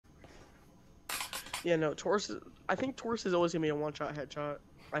Yeah, no, Taurus. I think Taurus is always gonna be a one-shot headshot.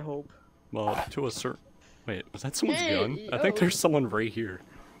 I hope. Well, to a certain. Wait, was that someone's Hey, gun? I think yo. there's someone right here.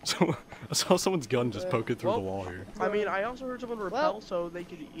 So I saw someone's gun just poking through the wall here. I mean, I also heard someone repel, so they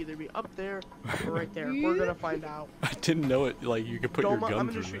could either be up there or right there. We're gonna find out. I didn't know it. Like you could put your gun I'm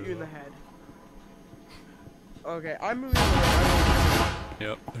through gonna shoot there. you in the head. Okay, I'm moving. Right.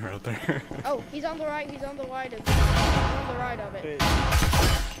 Yep, they're out there. Oh, he's on the right. He's on the right of it. He's on the right of it.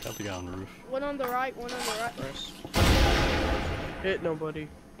 Got the guy on the roof. One on the right. One on the right. Hit nobody.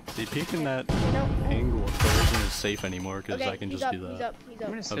 See, peeking that No. angle of there isn't as safe anymore because Okay, I can he's just up, do that. He's up. He's up. I'm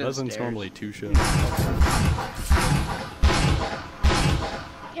gonna sit That doesn't upstairs. normally two shots.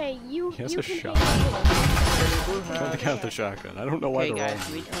 Okay, you. He has you a can shot. take Don't count the shotgun. I don't know why Okay, they're guys, all.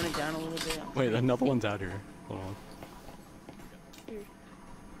 can we tone it down a little bit? Wait, another one's out here. Hold on.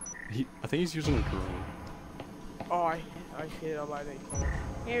 I think he's using a drone. Oh, I hit him. I think.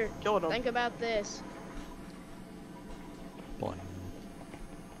 Here, Killed him. think about this. Blind.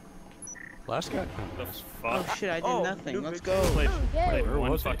 Last guy. The Oh fuck? shit, I did Oh, nothing. new Let's victory. go. Oh, yay. Where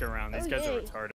One was he? fuck around. These Oh, guys are yay. retarded.